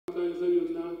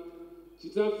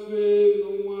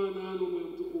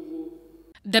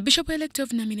The Bishop-elect of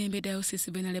Namirembe Diocese,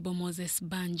 Venerable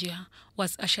Banja,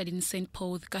 was ushered in St.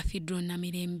 Paul's Cathedral,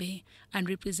 Namirembe, and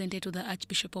represented to the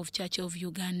Archbishop of Church of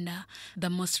Uganda,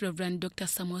 the Most Reverend Dr.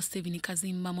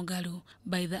 Kaziimba Mugalu,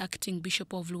 by the acting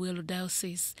Bishop of Luweero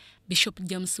Diocese, Bishop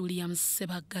James Williams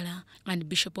Sebagala, and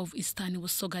Bishop of Eastern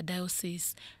Busoga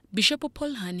Diocese, Bishop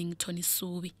Paul Hannington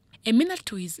Isubi. A minute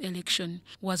to his election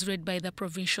was read by the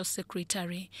Provincial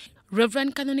Secretary,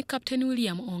 Reverend Canon Captain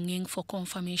William Ongeng, for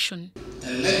confirmation.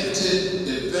 Elected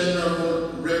the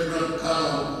Venerable Reverend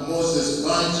Can Moses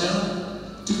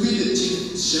Banja to be the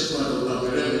Chief Shepherd of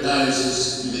Namirembe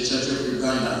Diocese in the Church of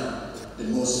Uganda, the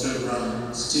Most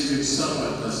Reverend Stephen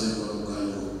Samuel Kaziimba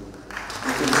Mugalu.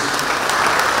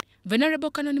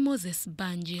 Venerable Canon Moses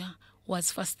Banja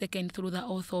was first taken through the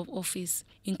oath of office,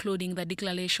 including the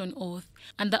declaration oath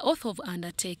and the oath of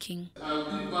undertaking. I will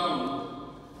be bound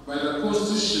by the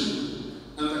Constitution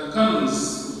and the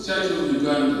canons of Church of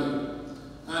Uganda,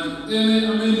 and any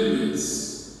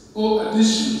amendments or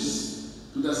additions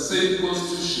to the same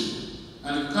Constitution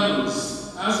and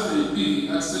canons as may be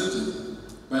accepted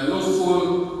by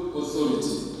lawful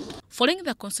authority. Following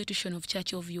the Constitution of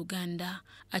Church of Uganda,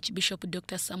 Archbishop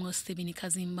Dr.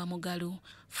 Kaziimba Mugalu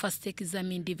first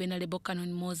examined the Venerable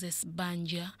Canon Moses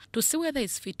Banja to see whether he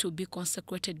is fit to be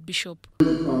consecrated bishop.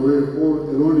 Away all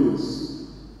erroneous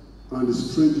and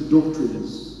strange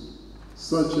doctrines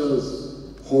such as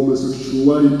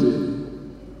homosexuality,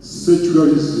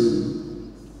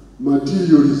 secularism,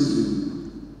 materialism.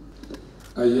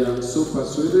 I am so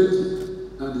persuaded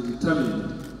and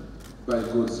determined by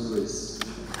God's grace.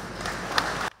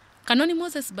 Canon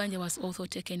Moses Banja was also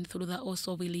taken through the oath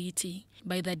of humility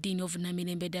by the Dean of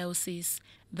Namirembe Diocese,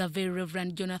 the Very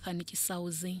Reverend Jonathan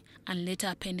Kisauzi, and later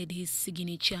appended his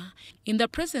signature in the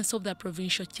presence of the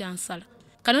Provincial Chancellor.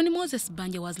 Canon Moses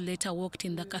Banja was later walked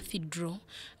in the Cathedral,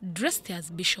 dressed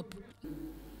as Bishop.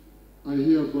 I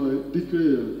hereby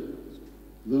declare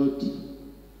that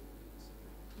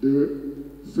the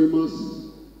famous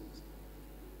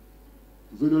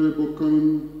Venerable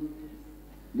Canon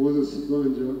Moses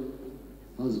Banja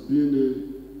has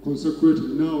been consecrated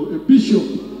now a bishop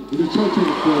in the Church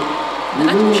of God.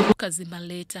 Archbishop Kaziimba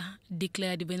later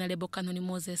declared Venerable Canon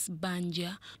Moses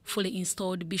Banja fully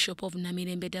installed Bishop of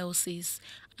Namirembe Diocese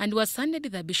and was handed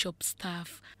the bishop's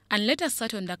staff and later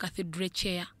sat on the cathedral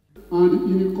chair. And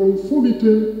in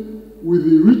conformity with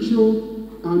the ritual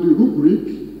and the rubric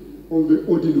of the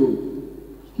ordinal,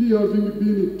 he having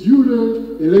been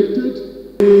duly elected.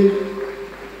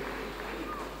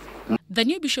 The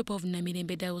new Bishop of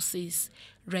Namirembe Diocese,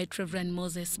 Right Reverend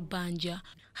Moses Banja,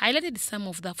 highlighted some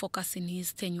of the focus in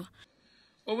his tenure.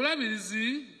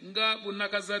 Obulabirizi nga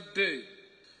bunnakazadde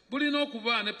bulina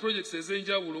okuba ne projects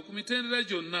ez'enjawulo ku mitendera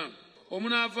gyonna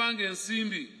omunaavanga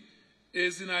ensimbi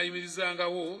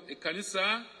ezinaayimirizangawo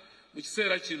ekkanisa mu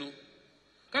kiseera kino.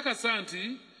 Kakasa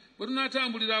nti bwe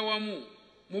tunaatambulira awamu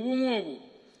mu bumu obwo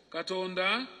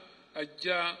Katonda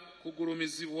ajja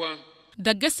kugulumizibwa.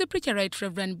 The guest preacher, Right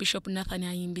Reverend Bishop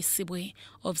Nathaniel Imbisibwe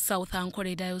of South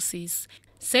Ankole Diocese,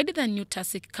 said the new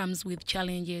task comes with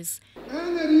challenges.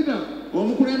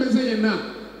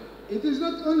 It is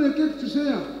not only a cake to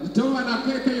share, but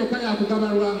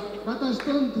a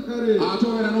stone to carry.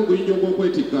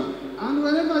 And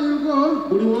wherever you go,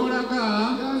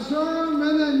 there are so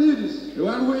many needs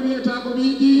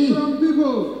from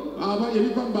people. And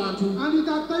it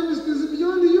at times is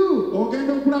beyond you.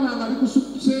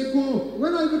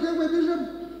 When I became a bishop,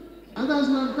 others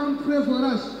will come pray for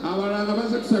us.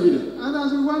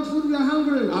 Others will want food, we are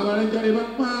hungry.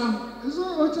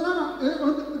 So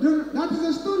that is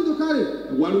a stone to carry.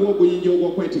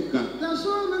 There are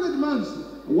so many demands.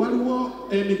 You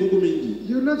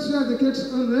will not share the cakes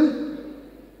only,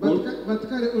 but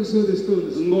carry also the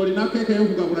stones.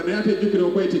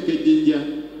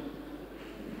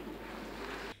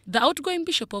 The outgoing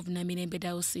Bishop of Namirembe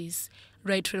Diocese,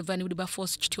 Right Reverend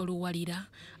Wilberforce Chitoluwalira,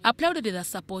 applauded the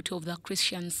support of the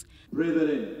Christians.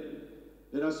 Brethren,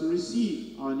 let us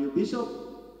receive our new bishop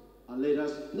and let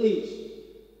us pledge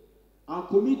our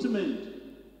commitment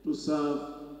to serve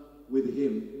with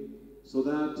him so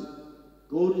that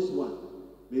God's work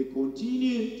may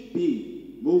continue to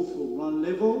be moved from one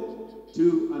level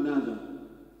to another.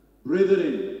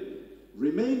 Brethren,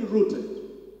 remain rooted,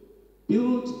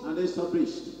 built and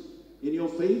established in your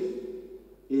faith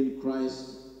in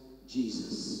Christ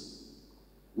Jesus.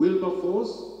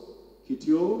 Wilberforce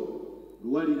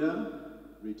Chitoluwalira.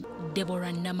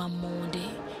 Deborah Namamonde,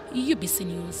 UBC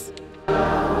News.